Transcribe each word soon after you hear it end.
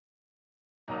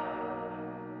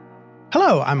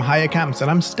Hello, I'm Haya Camps,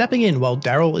 and I'm stepping in while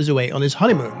Daryl is away on his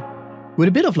honeymoon. With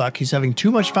a bit of luck, he's having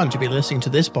too much fun to be listening to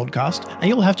this podcast, and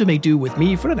you'll have to make do with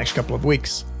me for the next couple of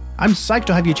weeks. I'm psyched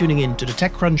to have you tuning in to the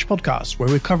TechCrunch podcast, where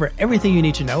we cover everything you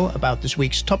need to know about this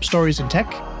week's top stories in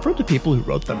tech from the people who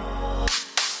wrote them.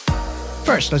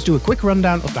 First, let's do a quick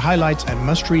rundown of the highlights and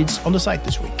must-reads on the site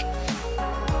this week.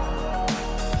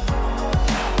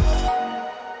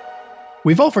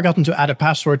 We've all forgotten to add a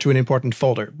password to an important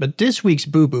folder, but this week's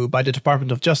boo-boo by the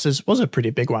Department of Justice was a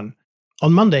pretty big one.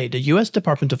 On Monday, the US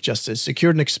Department of Justice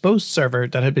secured an exposed server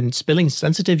that had been spilling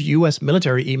sensitive US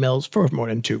military emails for more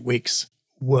than 2 weeks.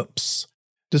 Whoops.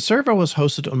 The server was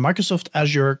hosted on Microsoft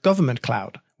Azure Government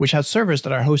Cloud, which has servers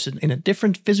that are hosted in a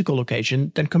different physical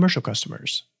location than commercial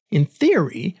customers. In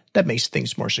theory, that makes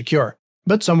things more secure.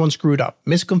 But someone screwed up,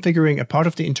 misconfiguring a part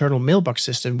of the internal mailbox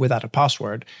system without a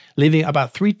password, leaving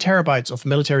about 3 terabytes of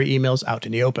military emails out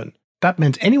in the open. That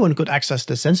meant anyone could access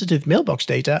the sensitive mailbox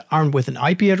data armed with an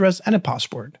IP address and a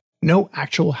password. No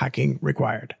actual hacking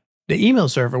required. The email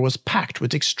server was packed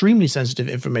with extremely sensitive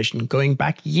information going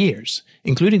back years,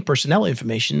 including personnel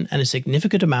information and a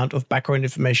significant amount of background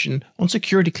information on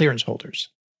security clearance holders.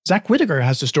 Zach Whittaker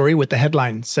has the story with the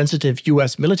headline, Sensitive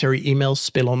US Military Emails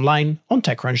Spill Online, on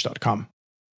TechCrunch.com.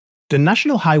 The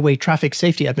National Highway Traffic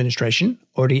Safety Administration,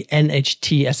 or the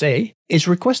NHTSA, is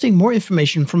requesting more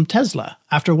information from Tesla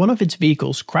after one of its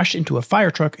vehicles crashed into a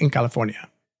fire truck in California.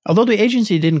 Although the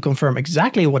agency didn't confirm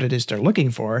exactly what it is they're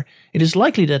looking for, it is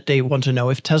likely that they want to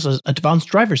know if Tesla's advanced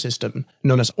driver system,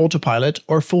 known as Autopilot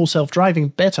or Full Self-Driving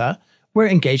Beta, were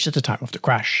engaged at the time of the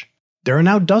crash. There are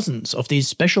now dozens of these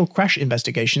special crash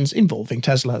investigations involving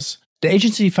Teslas. The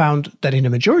agency found that in a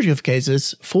majority of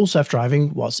cases, full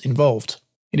self-driving was involved.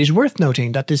 It is worth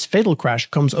noting that this fatal crash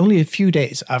comes only a few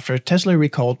days after Tesla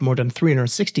recalled more than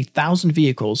 360,000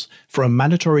 vehicles for a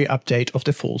mandatory update of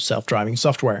the full self-driving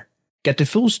software. Get the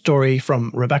full story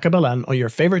from Rebecca Belen on your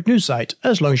favorite news site,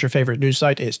 as long as your favorite news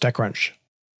site is TechCrunch.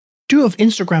 2 of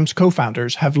Instagram's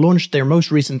co-founders have launched their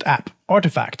most recent app,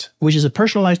 Artifact, which is a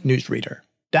personalized newsreader.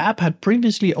 The app had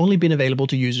previously only been available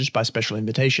to users by special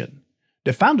invitation.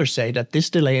 The founders say that this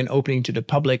delay in opening to the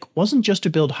public wasn't just to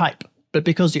build hype, but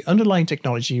because the underlying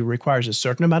technology requires a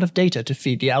certain amount of data to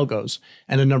feed the algos,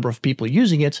 and a number of people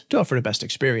using it to offer the best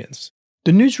experience.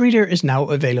 The newsreader is now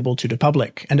available to the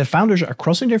public, and the founders are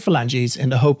crossing their phalanges in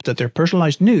the hope that their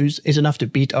personalized news is enough to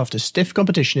beat off the stiff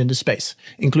competition in the space,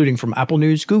 including from Apple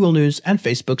News, Google News, and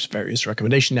Facebook's various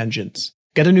recommendation engines.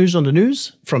 Get the news on the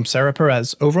news from Sarah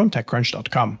Perez over on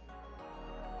TechCrunch.com.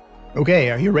 Okay,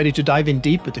 are you ready to dive in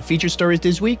deep with the feature stories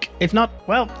this week? If not,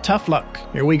 well, tough luck.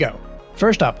 Here we go.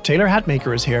 First up, Taylor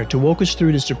Hatmaker is here to walk us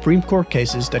through the Supreme Court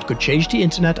cases that could change the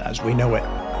internet as we know it.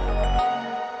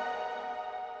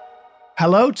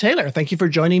 Hello, Taylor. Thank you for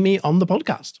joining me on the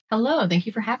podcast. Hello. Thank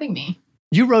you for having me.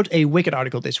 You wrote a Wicked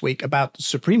article this week about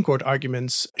Supreme Court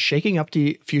arguments shaking up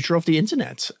the future of the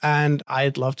internet, and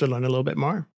I'd love to learn a little bit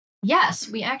more. Yes,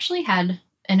 we actually had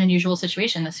an unusual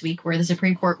situation this week where the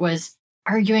Supreme Court was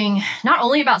arguing not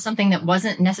only about something that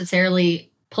wasn't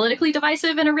necessarily politically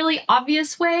divisive in a really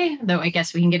obvious way, though I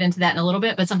guess we can get into that in a little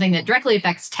bit, but something that directly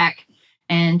affects tech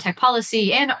and tech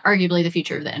policy and arguably the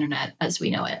future of the internet as we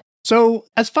know it. So,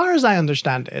 as far as I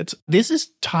understand it, this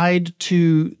is tied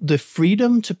to the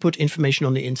freedom to put information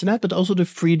on the internet, but also the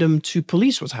freedom to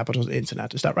police what's happening on the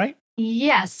internet. Is that right?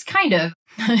 Yes, kind of.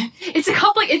 It's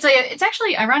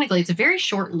actually, ironically, it's a very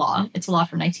short law. It's a law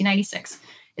from 1996.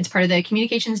 It's part of the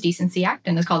Communications Decency Act,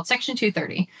 and it's called Section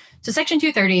 230. So Section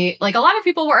 230, like a lot of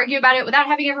people will argue about it without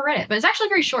having ever read it, but it's actually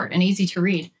very short and easy to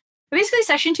read. But basically,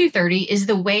 Section 230 is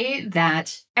the way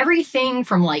that everything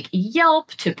from like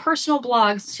Yelp to personal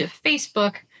blogs to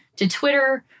Facebook to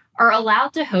Twitter are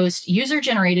allowed to host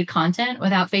user-generated content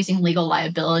without facing legal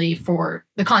liability for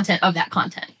the content of that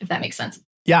content, if that makes sense.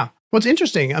 Yeah. What's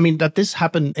interesting, I mean, that this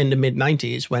happened in the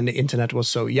mid-90s when the internet was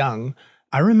so young.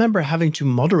 I remember having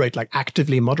to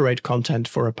actively moderate content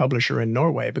for a publisher in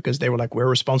Norway because they were like, we're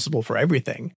responsible for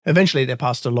everything. Eventually, they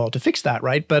passed a law to fix that,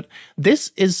 right? But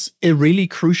this is a really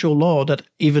crucial law that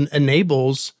even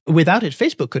enables, without it,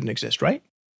 Facebook couldn't exist, right?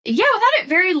 Yeah, without it,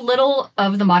 very little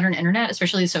of the modern internet,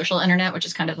 especially the social internet, which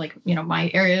is kind of like, my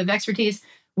area of expertise,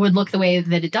 would look the way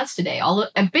that it does today.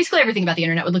 Basically everything about the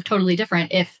internet would look totally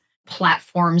different if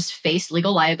platforms face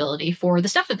legal liability for the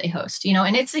stuff that they host,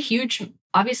 and it's a huge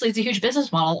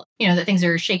business model, that things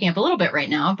are shaking up a little bit right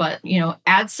now, but,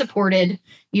 ad-supported,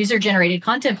 user-generated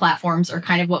content platforms are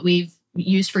kind of what we've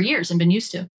used for years and been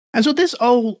used to. And so this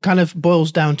all kind of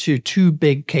boils down to 2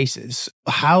 big cases.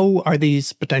 How are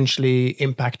these potentially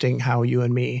impacting how you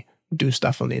and me do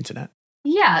stuff on the internet?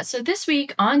 Yeah, so this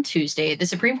week on Tuesday, the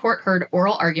Supreme Court heard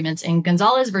oral arguments in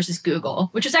Gonzalez versus Google,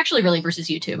 which is actually really versus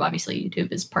YouTube. Obviously,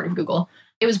 YouTube is part of Google.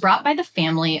 It was brought by the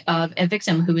family of a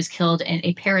victim who was killed in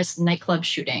a Paris nightclub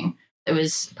shooting that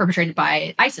was perpetrated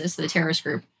by ISIS, the terrorist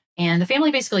group. And the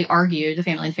family basically argued, the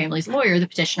family and the family's lawyer, the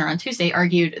petitioner on Tuesday,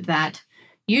 argued that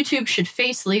YouTube should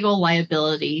face legal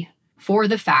liability for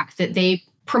the fact that they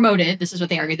promoted, this is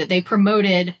what they argued, that they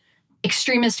promoted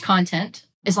extremist content,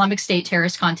 Islamic State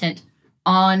terrorist content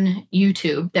on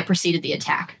YouTube that preceded the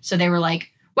attack. So they were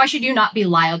like, why should you not be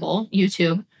liable,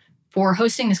 YouTube, for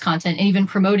hosting this content and even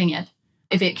promoting it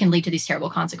if it can lead to these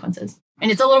terrible consequences? And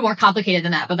it's a little more complicated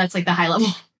than that, but that's like the high level.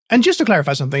 And just to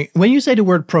clarify something, when you say the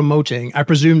word promoting, I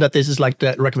presume that this is like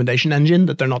the recommendation engine,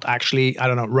 that they're not actually, I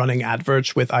don't know, running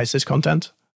adverts with ISIS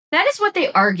content? That is what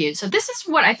they argued. So this is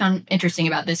what I found interesting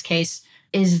about this case,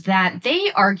 is that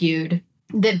they argued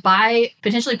that by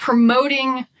potentially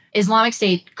promoting Islamic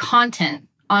State content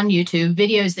on YouTube,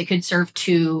 videos that could serve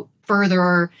to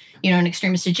further, an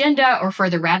extremist agenda or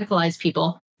further radicalize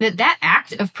people, that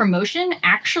act of promotion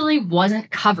actually wasn't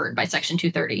covered by Section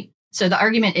 230. So the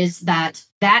argument is that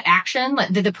action,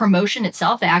 the promotion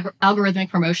itself, the algorithmic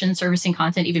promotion, servicing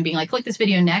content, even being like, click this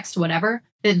video next, whatever,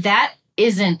 that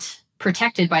isn't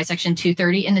protected by Section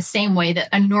 230 in the same way that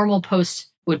a normal post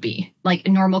would be, like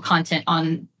normal content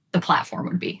on the platform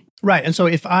would be. Right. And so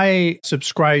if I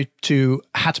subscribe to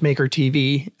Hatmaker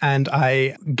TV and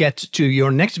I get to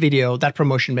your next video, that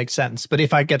promotion makes sense. But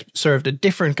if I get served a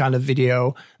different kind of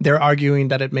video, they're arguing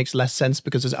that it makes less sense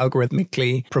because it's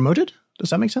algorithmically promoted.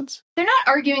 Does that make sense? They're not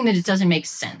arguing that it doesn't make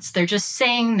sense. They're just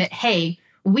saying that, hey,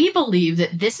 we believe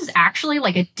that this is actually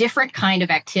like a different kind of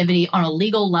activity on a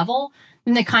legal level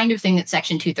than the kind of thing that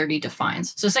Section 230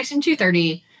 defines. So Section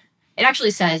 230, it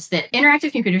actually says that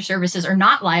interactive computer services are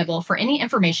not liable for any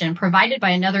information provided by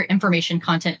another information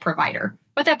content provider.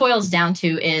 What that boils down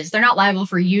to is they're not liable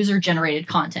for user-generated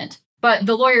content. But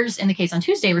the lawyers in the case on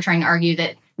Tuesday were trying to argue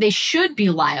that they should be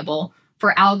liable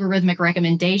for algorithmic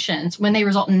recommendations when they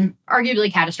result in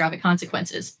arguably catastrophic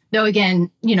consequences. Though again,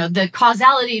 the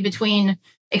causality between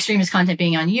extremist content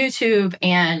being on YouTube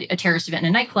and a terrorist event in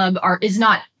a nightclub is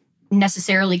not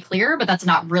necessarily clear, but that's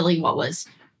not really what was,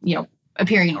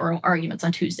 appearing in oral arguments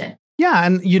on Tuesday. Yeah,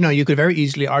 and you could very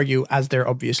easily argue, as they're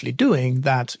obviously doing,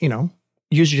 that,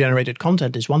 user-generated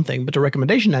content is one thing, but the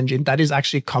recommendation engine, that is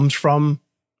actually comes from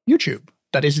YouTube.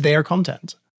 That is their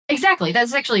content. Exactly.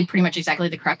 That's actually pretty much exactly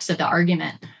the crux of the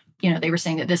argument. They were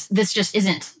saying that this just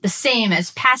isn't the same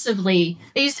as passively.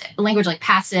 They used language like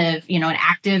passive, and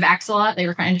active acts a lot. They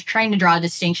were kind of trying to draw a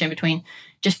distinction between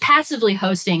just passively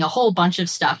hosting a whole bunch of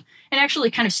stuff and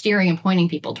actually kind of steering and pointing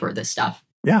people toward this stuff.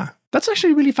 Yeah, that's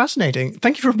actually really fascinating.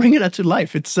 Thank you for bringing that to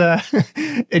life. It's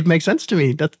it makes sense to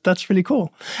me. That's really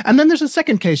cool. And then there's a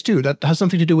second case too that has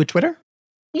something to do with Twitter.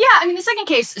 Yeah, the second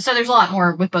case, so there's a lot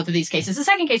more with both of these cases. The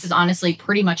second case is honestly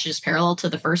pretty much just parallel to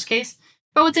the first case.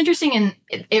 But what's interesting in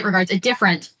it regards a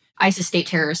different ISIS state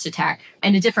terrorist attack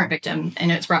and a different victim,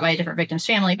 and it's brought by a different victim's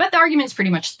family. But the argument is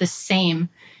pretty much the same.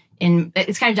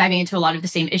 It's kind of diving into a lot of the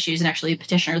same issues. And actually, the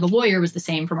petitioner, the lawyer, was the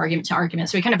same from argument to argument.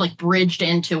 So we kind of like bridged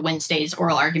into Wednesday's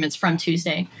oral arguments from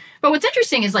Tuesday. But what's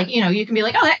interesting is you can be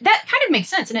like, oh, that kind of makes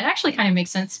sense. And it actually kind of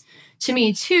makes sense to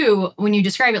me, too, when you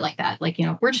describe it like that.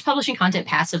 We're just publishing content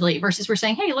passively versus we're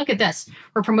saying, hey, look at this.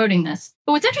 We're promoting this.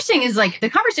 But what's interesting is the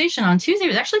conversation on Tuesday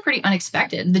was actually pretty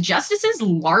unexpected. The justices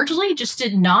largely just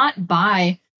did not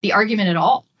buy the argument at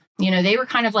all. They were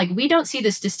kind of like, we don't see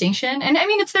this distinction. And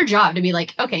it's their job to be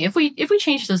like, okay, if we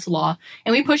change this law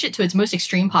and we push it to its most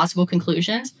extreme possible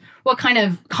conclusions, what kind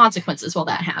of consequences will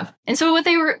that have? And so what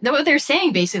they're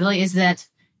saying basically is that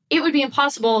it would be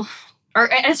impossible,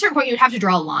 or at a certain point, you'd have to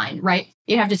draw a line, right?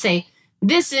 You'd have to say,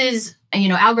 this is,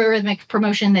 algorithmic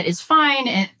promotion that is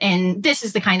fine, and this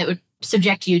is the kind that would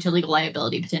subject you to legal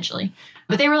liability, potentially.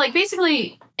 But they were like,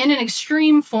 basically, in an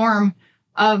extreme form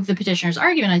of the petitioner's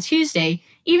argument on Tuesday,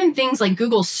 even things like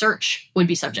Google search would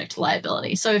be subject to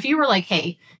liability. So if you were like,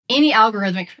 hey, any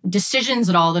algorithmic decisions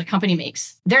at all that a company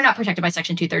makes, they're not protected by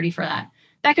Section 230 for that.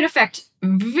 That could affect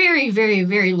very, very,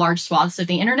 very large swaths of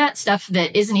the internet, stuff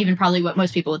that isn't even probably what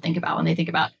most people would think about when they think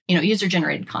about,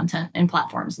 user-generated content and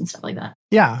platforms and stuff like that.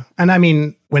 Yeah.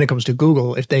 And when it comes to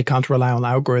Google, if they can't rely on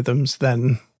algorithms,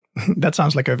 then that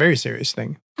sounds like a very serious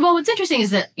thing. Well, what's interesting is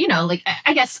that,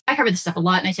 I guess I cover this stuff a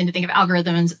lot, and I tend to think of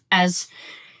algorithms as,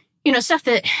 stuff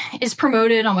that is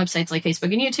promoted on websites like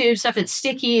Facebook and YouTube, stuff that's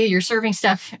sticky, you're serving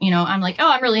stuff, I'm like, oh,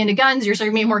 I'm really into guns, you're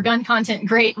serving me more gun content,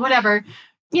 great, whatever.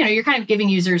 You're kind of giving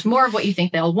users more of what you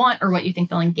think they'll want or what you think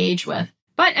they'll engage with.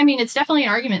 But, it's definitely an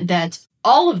argument that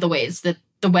all of the ways that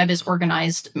the web is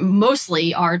organized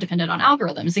mostly are dependent on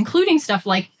algorithms, including stuff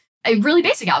like a really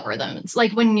basic algorithm. It's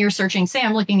like when you're searching, say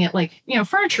I'm looking at like,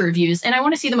 furniture reviews and I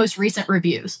want to see the most recent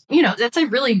reviews. That's a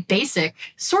really basic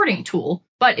sorting tool,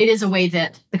 but it is a way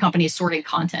that the company is sorting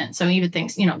content. So even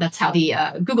things, that's how the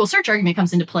Google search argument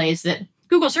comes into play, is that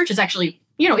Google search is actually,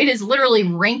 it is literally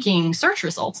ranking search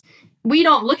results. We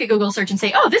don't look at Google search and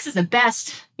say, oh, this is the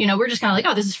best. We're just kind of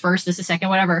like, oh, this is first, this is second,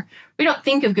 whatever. We don't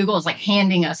think of Google as like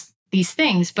handing us these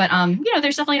things. But,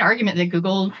 there's definitely an argument that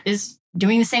Google is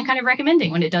doing the same kind of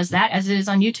recommending when it does that as it is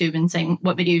on YouTube and saying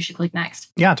what video you should click next.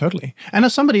 Yeah, totally. And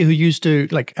as somebody who used to,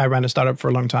 I ran a startup for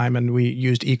a long time and we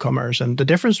used e-commerce, and the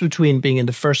difference between being in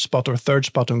the first spot or third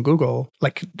spot on Google,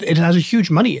 it has a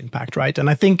huge money impact, right? And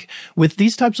I think with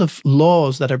these types of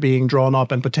laws that are being drawn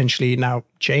up and potentially now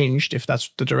changed, if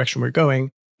that's the direction we're going,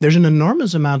 there's an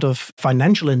enormous amount of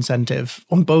financial incentive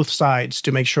on both sides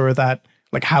to make sure that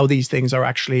how these things are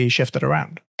actually shifted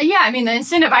around. Yeah, I mean, the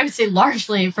incentive, I would say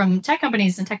largely from tech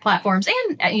companies and tech platforms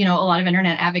and, a lot of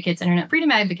internet advocates, internet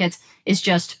freedom advocates, is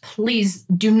just please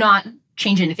do not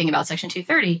change anything about Section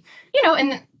 230.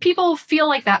 And people feel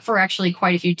like that for actually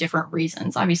quite a few different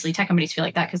reasons. Obviously, tech companies feel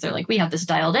like that because they're like, we have this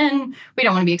dialed in. We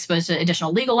don't want to be exposed to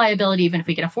additional legal liability, even if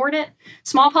we can afford it.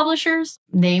 Small publishers,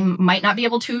 they might not be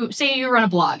able to, say you run a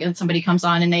blog and somebody comes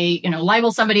on and they,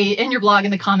 libel somebody in your blog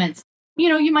in the comments.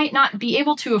 You might not be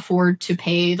able to afford to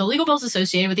pay the legal bills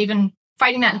associated with even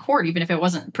fighting that in court, even if it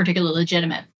wasn't particularly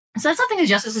legitimate. So that's something the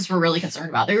justices were really concerned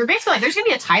about. They were basically like, there's going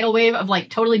to be a tidal wave of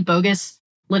totally bogus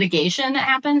litigation that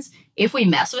happens if we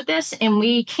mess with this, and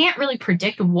we can't really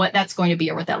predict what that's going to be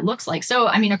or what that looks like. So,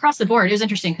 I mean, across the board, it was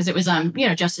interesting because it was,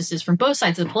 justices from both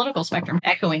sides of the political spectrum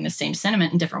echoing the same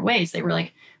sentiment in different ways. They were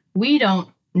like, we don't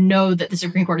know that the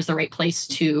Supreme Court is the right place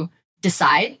to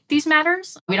decide these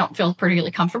matters. We don't feel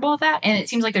particularly comfortable with that. And it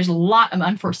seems like there's a lot of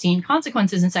unforeseen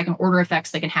consequences and second order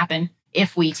effects that can happen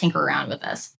if we tinker around with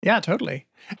this. Yeah, totally.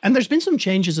 And there's been some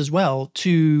changes as well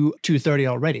to 230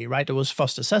 already, right? There was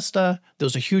Fosta Sesta. There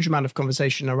was a huge amount of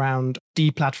conversation around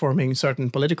deplatforming certain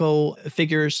political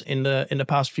figures in the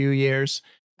past few years.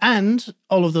 And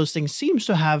all of those things seems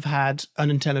to have had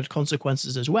unintended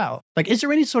consequences as well. Is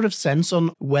there any sort of sense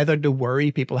on whether the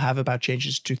worry people have about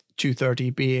changes to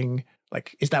 230 being,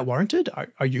 is that warranted?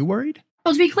 Are you worried?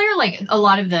 Well, to be clear, a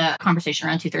lot of the conversation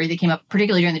around 230 that came up,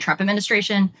 particularly during the Trump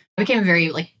administration, became a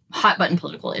very, hot button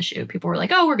political issue. People were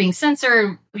like, oh, we're being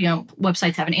censored.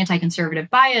 Websites have an anti-conservative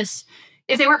bias.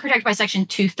 If they weren't protected by Section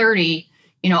 230,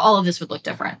 all of this would look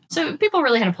different. So people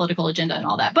really had a political agenda and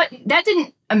all that. But that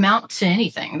didn't amount to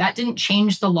anything. That didn't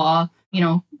change the law.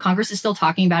 Congress is still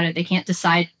talking about it. They can't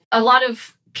decide. A lot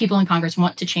of people in Congress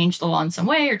want to change the law in some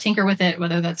way or tinker with it,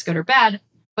 whether that's good or bad.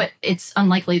 But it's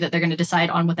unlikely that they're going to decide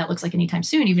on what that looks like anytime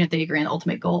soon, even if they agree on the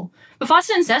ultimate goal. But Fosta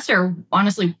and Sesta are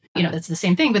honestly, that's the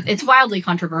same thing, but it's wildly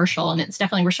controversial. And it's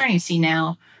definitely, we're starting to see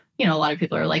now, a lot of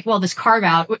people are like, well, this carve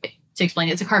out, to explain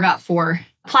it, it's a carve out for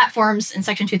platforms in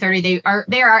Section 230.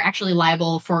 They are actually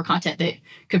liable for content that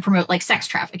could promote sex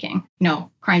trafficking,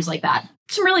 crimes like that.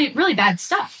 Some really, really bad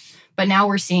stuff. But now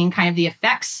we're seeing kind of the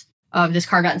effects of this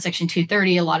carve out in Section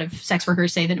 230. A lot of sex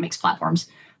workers say that it makes platforms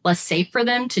less safe for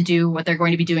them to do what they're going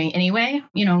to be doing anyway.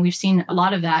 We've seen a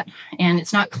lot of that, and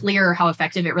it's not clear how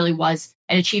effective it really was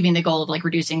at achieving the goal of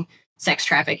reducing sex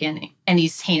trafficking and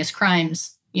these heinous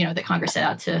crimes, that Congress set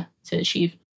out to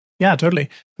achieve. Yeah, totally.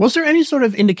 Was there any sort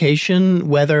of indication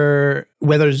whether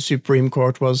the Supreme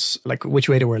Court was which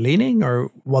way they were leaning or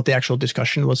what the actual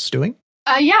discussion was doing?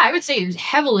 Yeah, I would say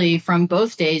heavily from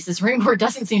both days. The Supreme Court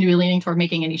doesn't seem to be leaning toward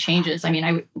making any changes. I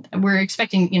mean, we're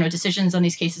expecting, decisions on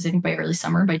these cases, I think, by early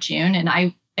summer, by June. And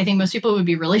I think most people would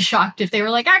be really shocked if they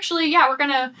were like, actually, yeah, we're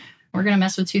gonna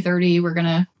mess with 230. We're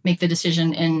gonna make the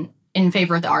decision in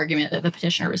favor of the argument that the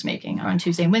petitioner was making on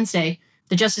Tuesday and Wednesday.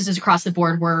 The justices across the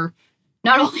board were,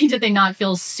 not only did they not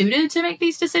feel suited to make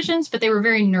these decisions, but they were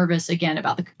very nervous, again,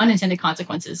 about the unintended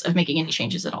consequences of making any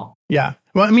changes at all. Yeah.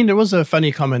 Well, I mean, there was a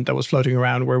funny comment that was floating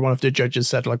around where one of the judges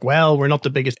said, well, we're not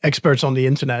the biggest experts on the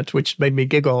internet, which made me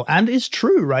giggle. And it's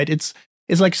true, right? It's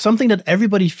something that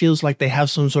everybody feels like they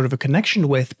have some sort of a connection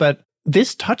with, but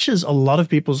this touches a lot of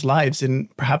people's lives in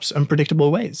perhaps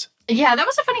unpredictable ways. Yeah, that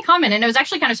was a funny comment. And it was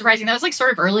actually kind of surprising. That was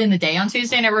sort of early in the day on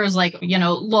Tuesday. And everyone was like,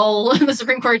 lol, the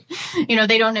Supreme Court,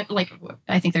 they don't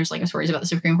I think there's stories about the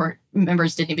Supreme Court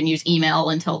members didn't even use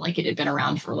email until it had been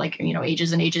around for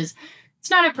ages and ages. It's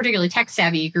not a particularly tech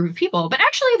savvy group of people, but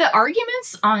actually the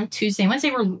arguments on Tuesday and Wednesday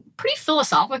were pretty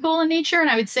philosophical in nature. And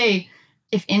I would say,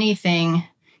 if anything,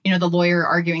 the lawyer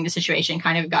arguing the situation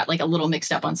kind of got a little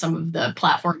mixed up on some of the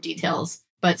platform details.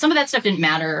 But some of that stuff didn't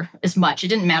matter as much. It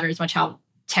didn't matter as much how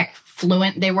tech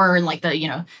fluent they were and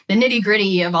the nitty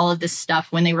gritty of all of this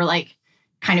stuff when they were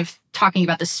kind of talking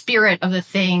about the spirit of the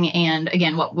thing and,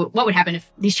 again, what would happen if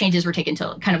these changes were taken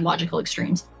to kind of logical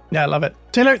extremes. Yeah, I love it.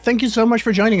 Taylor, thank you so much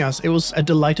for joining us. It was a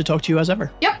delight to talk to you as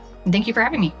ever. Yep. Thank you for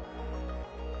having me.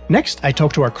 Next, I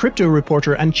talked to our crypto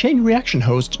reporter and Chain Reaction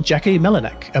host, Jackie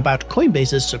Melinek, about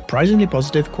Coinbase's surprisingly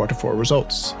positive Q4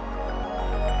 results.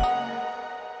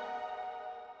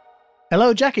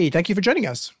 Hello, Jackie. Thank you for joining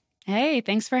us. Hey,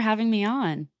 thanks for having me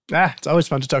on. It's always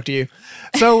fun to talk to you.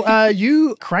 So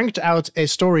you cranked out a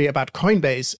story about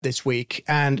Coinbase this week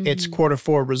and its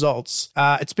Q4 results.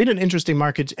 It's been an interesting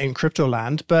market in crypto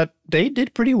land, but they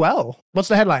did pretty well. What's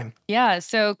the headline? Yeah,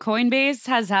 so Coinbase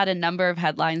has had a number of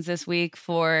headlines this week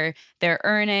for their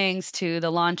earnings to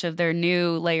the launch of their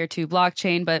new Layer 2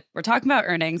 blockchain, but we're talking about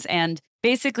earnings. And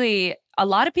basically, a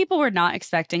lot of people were not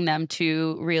expecting them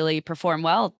to really perform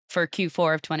well for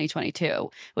Q4 of 2022,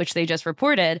 which they just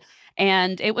reported.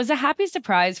 And it was a happy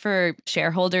surprise for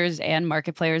shareholders and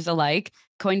market players alike.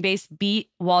 Coinbase beat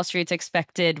Wall Street's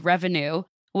expected revenue,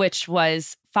 which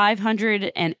was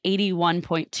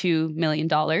 $581.2 million.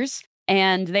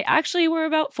 And they actually were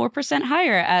about 4%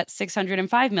 higher at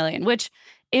 $605 million, which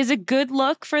is a good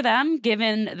look for them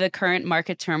given the current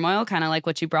market turmoil, kind of like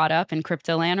what you brought up in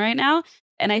crypto land right now.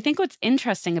 And I think what's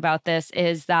interesting about this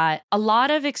is that a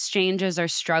lot of exchanges are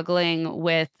struggling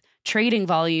with trading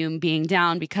volume being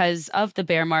down because of the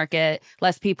bear market.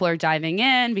 Less people are diving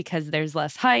in because there's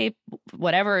less hype,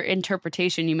 whatever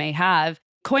interpretation you may have.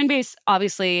 Coinbase,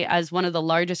 obviously, as one of the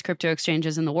largest crypto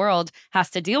exchanges in the world, has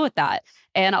to deal with that.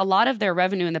 And a lot of their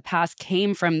revenue in the past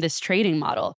came from this trading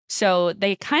model. So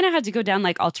they kind of had to go down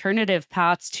like alternative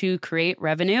paths to create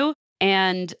revenue.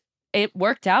 And it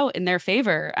worked out in their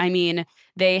favor. I mean,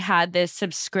 they had this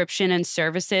subscription and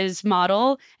services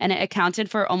model, and it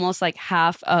accounted for almost like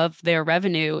half of their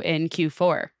revenue in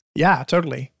Q4. Yeah,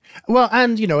 totally. Well,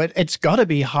 and, you know, it's got to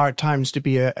be hard times to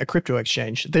be a crypto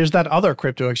exchange. There's that other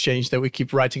crypto exchange that we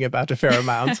keep writing about a fair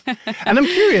amount. And I'm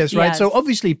curious, right? Yes. So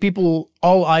obviously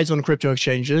all eyes on crypto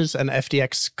exchanges and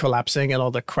FTX collapsing and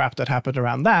all the crap that happened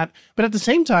around that. But at the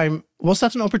same time, was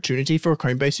that an opportunity for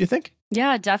Coinbase, you think?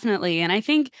 Yeah, definitely. And I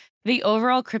think the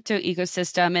overall crypto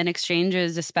ecosystem and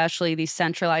exchanges, especially these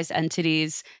centralized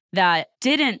entities that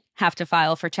didn't have to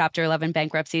file for Chapter 11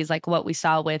 bankruptcies, like what we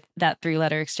saw with that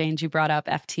three-letter exchange you brought up,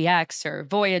 FTX or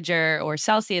Voyager or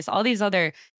Celsius, all these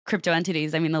other crypto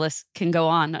entities. I mean, the list can go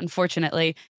on,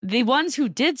 unfortunately. The ones who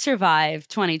did survive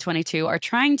 2022 are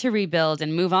trying to rebuild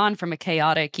and move on from a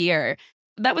chaotic year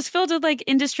that was filled with like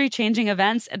industry-changing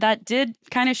events that did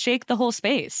kind of shake the whole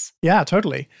space. Yeah,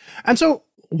 totally. And so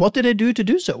what did they do to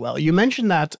do so well? You mentioned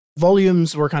that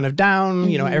volumes were kind of down,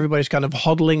 you know, everybody's kind of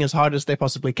hodling as hard as they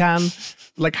possibly can.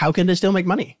 Like, how can they still make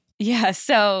money? Yeah,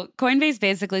 so Coinbase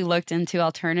basically looked into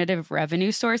alternative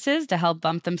revenue sources to help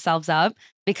bump themselves up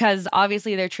because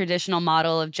obviously their traditional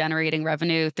model of generating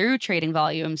revenue through trading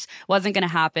volumes wasn't going to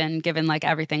happen given like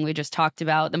everything we just talked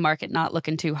about, the market not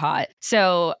looking too hot.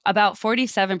 So about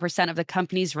 47% of the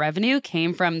company's revenue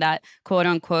came from that quote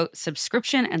unquote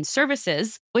subscription and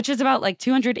services, which is about like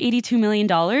 $282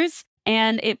 million.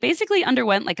 And it basically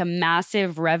underwent like a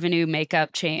massive revenue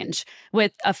makeup change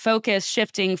with a focus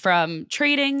shifting from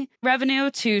trading revenue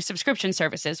to subscription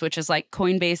services, which is like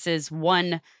Coinbase's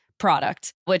one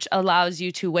product, which allows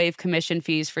you to waive commission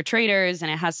fees for traders.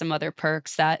 And it has some other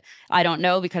perks that I don't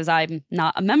know because I'm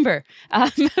not a member.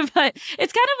 But it's kind of like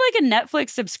a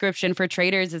Netflix subscription for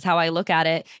traders is how I look at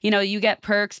it. You know, you get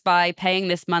perks by paying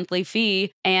this monthly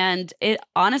fee, and it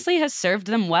honestly has served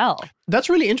them well. That's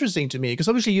really interesting to me because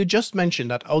obviously you just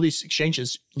mentioned that all these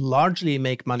exchanges largely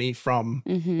make money from,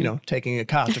 you know, taking a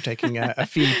cut or taking a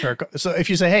fee per. So if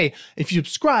you say, hey, if you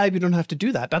subscribe, you don't have to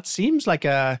do that. That seems like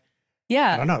a,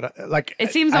 I don't know, like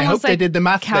it seems I almost hope like they did the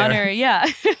math counter. there.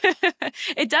 Yeah,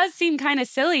 it does seem kind of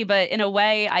silly, but in a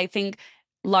way, I think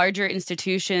larger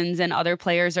institutions and other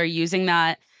players are using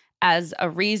that as a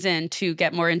reason to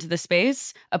get more into the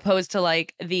space, opposed to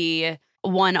like the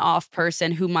one-off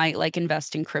person who might like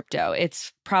invest in crypto.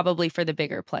 It's probably for the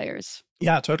bigger players.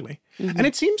 Yeah, totally. And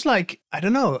it seems like, I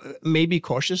don't know, maybe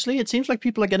cautiously, it seems like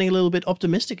people are getting a little bit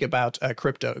optimistic about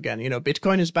crypto again. You know,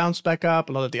 Bitcoin has bounced back up.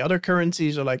 A lot of the other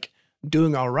currencies are like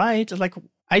doing all right. Like,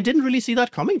 I didn't really see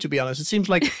that coming, to be honest. It seems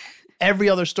like every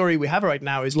other story we have right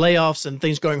now is layoffs and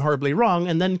things going horribly wrong.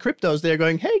 And then crypto's there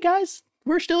going, hey guys,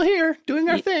 we're still here doing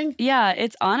our thing. Yeah,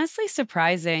 it's honestly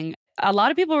surprising. A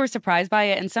lot of people were surprised by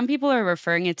it, and some people are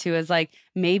referring it to as like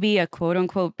maybe a quote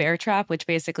unquote bear trap, which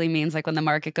basically means like when the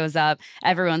market goes up,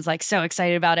 everyone's like so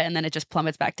excited about it, and then it just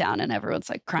plummets back down and everyone's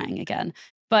like crying again.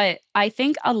 But I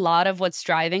think a lot of what's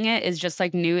driving it is just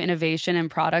like new innovation and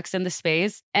products in the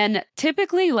space. And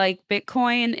typically, like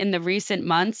Bitcoin in the recent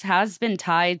months has been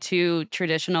tied to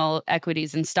traditional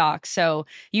equities and stocks. So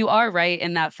you are right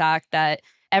in that fact that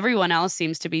everyone else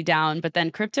seems to be down, but then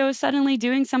crypto is suddenly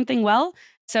doing something well.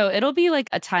 So it'll be like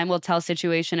a time will tell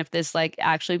situation if this like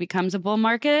actually becomes a bull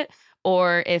market,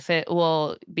 or if it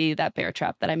will be that bear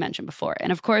trap that I mentioned before.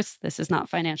 And of course, this is not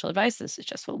financial advice. This is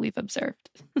just what we've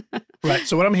observed. Right.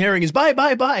 So what I'm hearing is buy.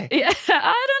 Yeah,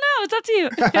 I don't know. It's up to you.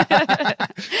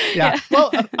 Yeah.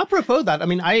 Well, apropos of that, I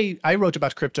mean, I wrote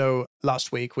about crypto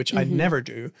last week, which I never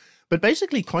do. But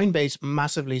basically, Coinbase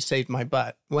massively saved my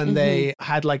butt when they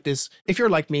had like this. If you're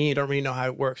like me, you don't really know how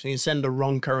it works, and you send the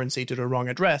wrong currency to the wrong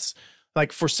address.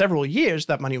 Like for several years,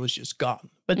 that money was just gone.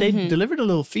 But they delivered a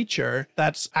little feature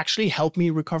that's actually helped me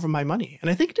recover my money. And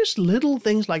I think there's little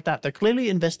things like that. They're clearly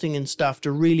investing in stuff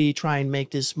to really try and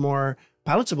make this more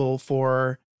palatable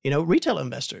for, retail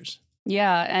investors.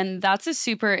 Yeah, and that's a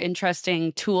super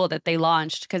interesting tool that they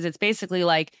launched, because it's basically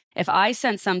like if I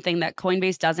sent something that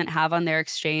Coinbase doesn't have on their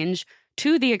exchange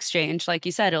to the exchange, like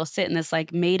you said, it'll sit in this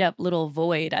like made up little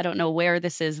void. I don't know where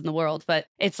this is in the world, but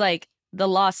it's like the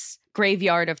lost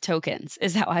graveyard of tokens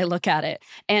is how I look at it.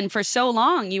 And for so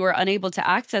long, you were unable to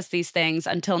access these things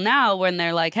until now when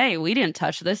they're like, hey, we didn't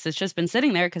touch this. It's just been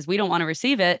sitting there because we don't want to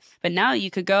receive it. But now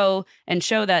you could go and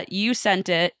show that you sent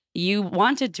it, you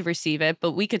wanted to receive it,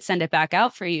 but we could send it back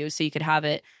out for you so you could have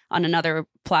it on another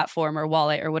platform or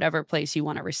wallet or whatever place you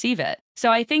want to receive it.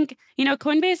 So I think,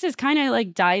 Coinbase is kind of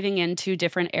like diving into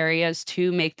different areas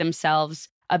to make themselves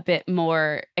a bit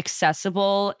more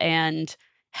accessible and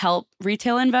help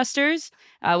retail investors.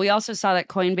 We also saw that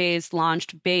Coinbase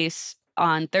launched Base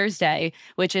on Thursday,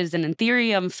 which is an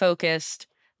Ethereum-focused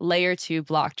layer 2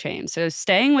 blockchain. So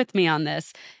staying with me on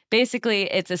this, basically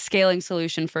it's a scaling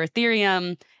solution for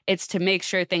Ethereum. It's to make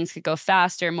sure things could go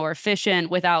faster, more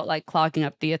efficient without like clogging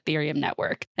up the Ethereum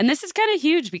network. And this is kind of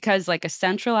huge because like a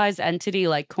centralized entity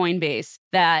like Coinbase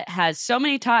that has so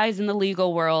many ties in the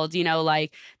legal world,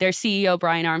 like their CEO,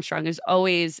 Brian Armstrong, is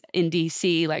always in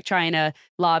DC, like trying to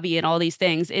lobby and all these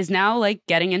things, is now like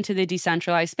getting into the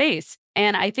decentralized space.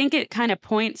 And I think it kind of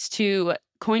points to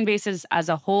Coinbase as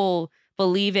a whole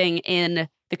believing in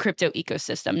the crypto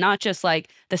ecosystem, not just like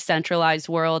the centralized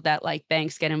world that like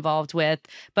banks get involved with,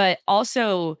 but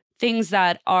also things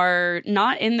that are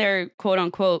not in their quote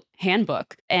unquote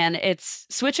handbook. And it's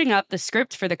switching up the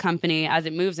script for the company as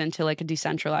it moves into like a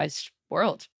decentralized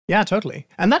world. Yeah, totally.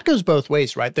 And that goes both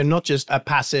ways, right? They're not just a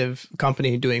passive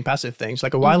company doing passive things.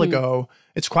 Like a while ago,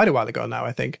 it's quite a while ago now,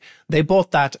 I think, they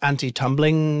bought that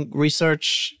anti-tumbling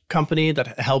research company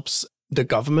that helps the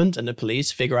government and the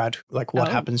police figure out like what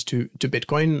happens to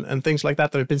Bitcoin and things like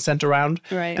that have been sent around.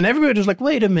 Right. And everybody was like,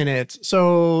 wait a minute.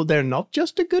 So they're not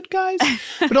just the good guys?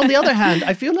 But on the other hand,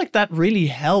 I feel like that really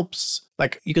helps.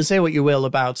 Like you can say what you will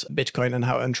about Bitcoin and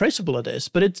how untraceable it is,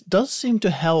 but it does seem to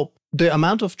help the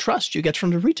amount of trust you get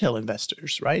from the retail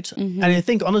investors, right? And I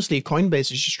think honestly,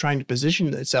 Coinbase is just trying to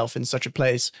position itself in such a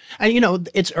place. And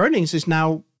its earnings is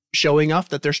now showing off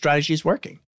that their strategy is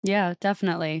working. Yeah,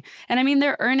 definitely. And I mean,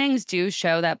 their earnings do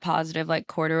show that positive like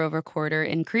quarter over quarter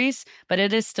increase, but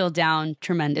it is still down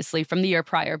tremendously from the year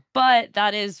prior. But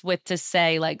that is with to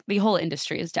say like the whole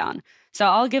industry is down. So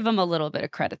I'll give them a little bit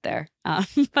of credit there.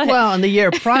 Well, and the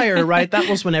year prior, right, that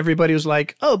was when everybody was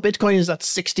like, oh, Bitcoin is at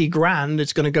 60 grand.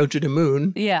 It's going to go to the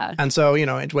moon. Yeah. And so,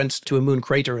 it went to a moon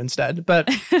crater instead.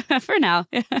 But for now.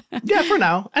 Yeah, for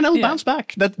now. And it'll bounce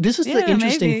back. This is the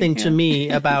interesting thing to me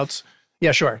about,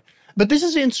 yeah, sure. But this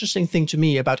is the interesting thing to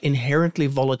me about inherently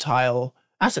volatile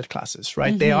asset classes,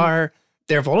 right? They're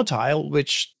volatile,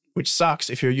 which sucks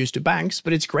if you're used to banks,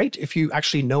 but it's great if you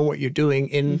actually know what you're doing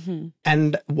in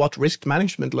and what risk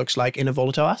management looks like in a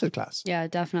volatile asset class. Yeah,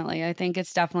 definitely. I think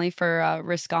it's definitely for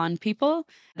risk-on people.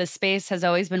 The space has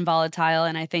always been volatile,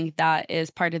 and I think that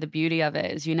is part of the beauty of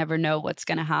it is you never know what's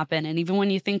going to happen. And even when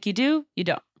you think you do, you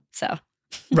don't. So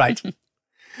Right.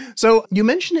 So you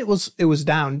mentioned it was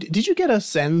down. Did you get a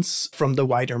sense from the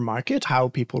wider market how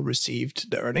people received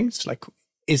the earnings? Like,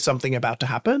 is something about to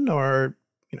happen, or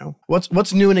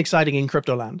what's new and exciting in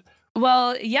crypto land?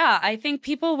 Well, yeah, I think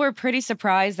people were pretty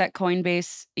surprised that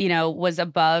Coinbase, was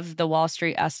above the Wall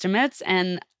Street estimates.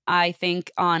 And I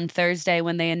think on Thursday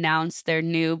when they announced their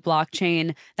new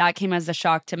blockchain, that came as a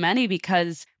shock to many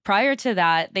because prior to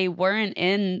that, they weren't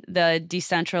in the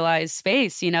decentralized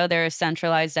space. They're a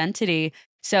centralized entity.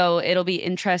 So it'll be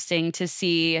interesting to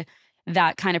see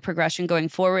that kind of progression going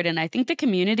forward. And I think the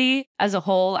community as a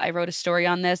whole, I wrote a story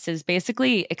on this, is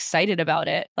basically excited about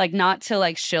it. Like, not to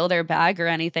like shill their bag or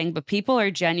anything, but people are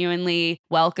genuinely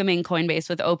welcoming Coinbase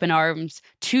with open arms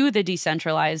to the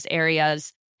decentralized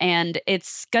areas. And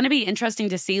it's going to be interesting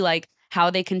to see like how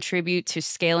they contribute to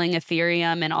scaling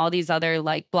Ethereum and all these other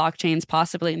like blockchains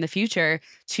possibly in the future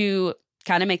to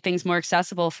kind of make things more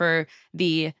accessible for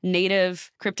the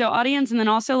native crypto audience. And then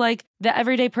also like the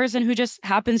everyday person who just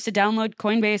happens to download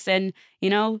Coinbase and, you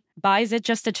know, buys it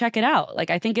just to check it out. Like,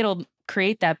 I think it'll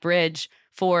create that bridge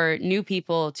for new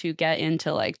people to get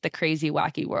into like the crazy,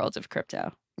 wacky worlds of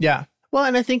crypto. Yeah. Well,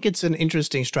 and I think it's an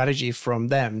interesting strategy from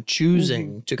them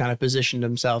choosing to kind of position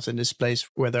themselves in this place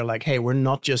where they're like, hey, we're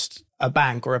not just a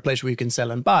bank or a place where you can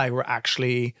sell and buy. We're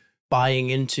actually buying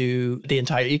into the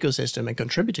entire ecosystem and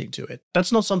contributing to it.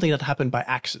 That's not something that happened by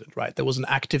accident, right? There was an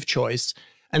active choice.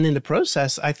 And in the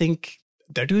process, I think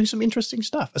they're doing some interesting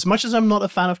stuff. As much as I'm not a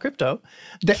fan of crypto,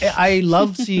 I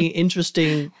love seeing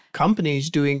interesting companies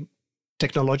doing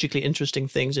technologically interesting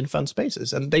things in fun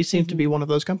spaces. And they seem to be one of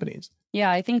those companies. Yeah,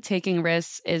 I think taking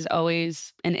risks is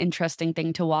always an interesting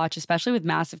thing to watch, especially with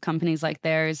massive companies like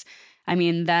theirs. I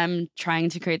mean, them trying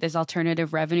to create this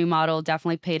alternative revenue model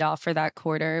definitely paid off for that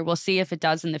quarter. We'll see if it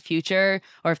does in the future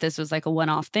or if this was like a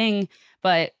one-off thing.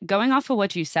 But going off of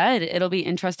what you said, it'll be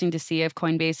interesting to see if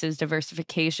Coinbase's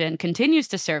diversification continues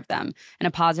to serve them in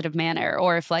a positive manner,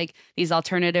 or if like these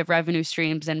alternative revenue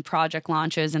streams and project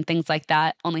launches and things like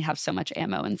that only have so much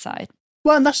ammo inside.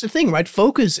 Well, and that's the thing, right?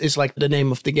 Focus is like the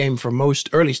name of the game for most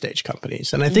early stage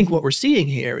companies. And I think what we're seeing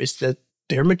here is that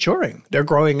they're maturing. They're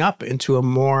growing up into a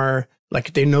more,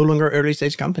 like, they're no longer early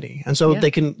stage company. And so they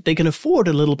can afford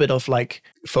a little bit of like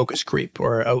focus creep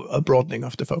or a broadening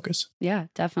of the focus. Yeah,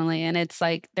 definitely. And it's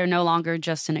like they're no longer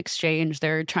just an exchange.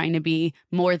 They're trying to be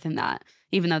more than that.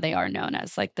 Even though they are known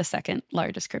as like the second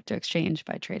largest crypto exchange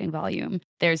by trading volume,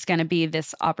 there's going to be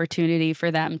this opportunity for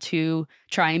them to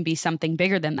try and be something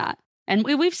bigger than that. And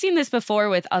we've seen this before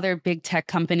with other big tech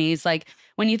companies. Like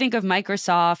when you think of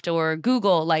Microsoft or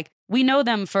Google, like we know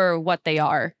them for what they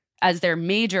are as their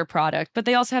major product, but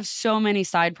they also have so many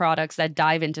side products that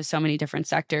dive into so many different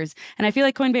sectors. And I feel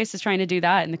like Coinbase is trying to do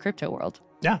that in the crypto world.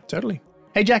 Yeah, totally.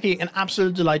 Hey, Jackie, an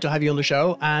absolute delight to have you on the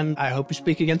show, and I hope we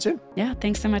speak again soon. Yeah,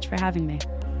 thanks so much for having me.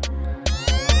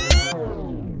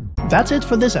 That's it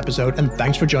for this episode, and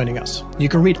thanks for joining us. You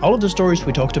can read all of the stories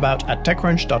we talked about at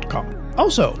TechCrunch.com.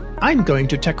 Also, I'm going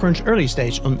to TechCrunch Early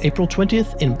Stage on April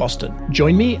 20th in Boston.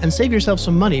 Join me and save yourself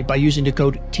some money by using the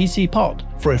code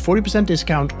TCPOD for a 40%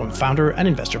 discount on founder and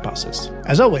investor passes.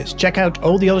 As always, check out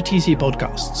all the other TC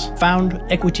podcasts: Found,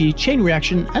 Equity, Chain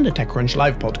Reaction, and the TechCrunch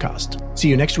Live podcast. See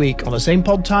you next week on the same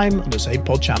pod time on the same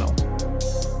pod channel.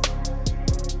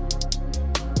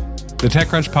 The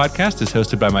TechCrunch podcast is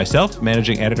hosted by myself,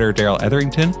 managing editor Daryl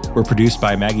Etherington. We're produced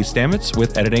by Maggie Stamets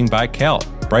with editing by Kel.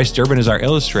 Bryce Durbin is our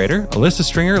illustrator. Alyssa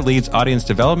Stringer leads audience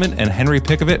development, and Henry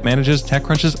Pickavet manages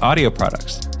TechCrunch's audio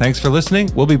products. Thanks for listening.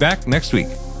 We'll be back next week.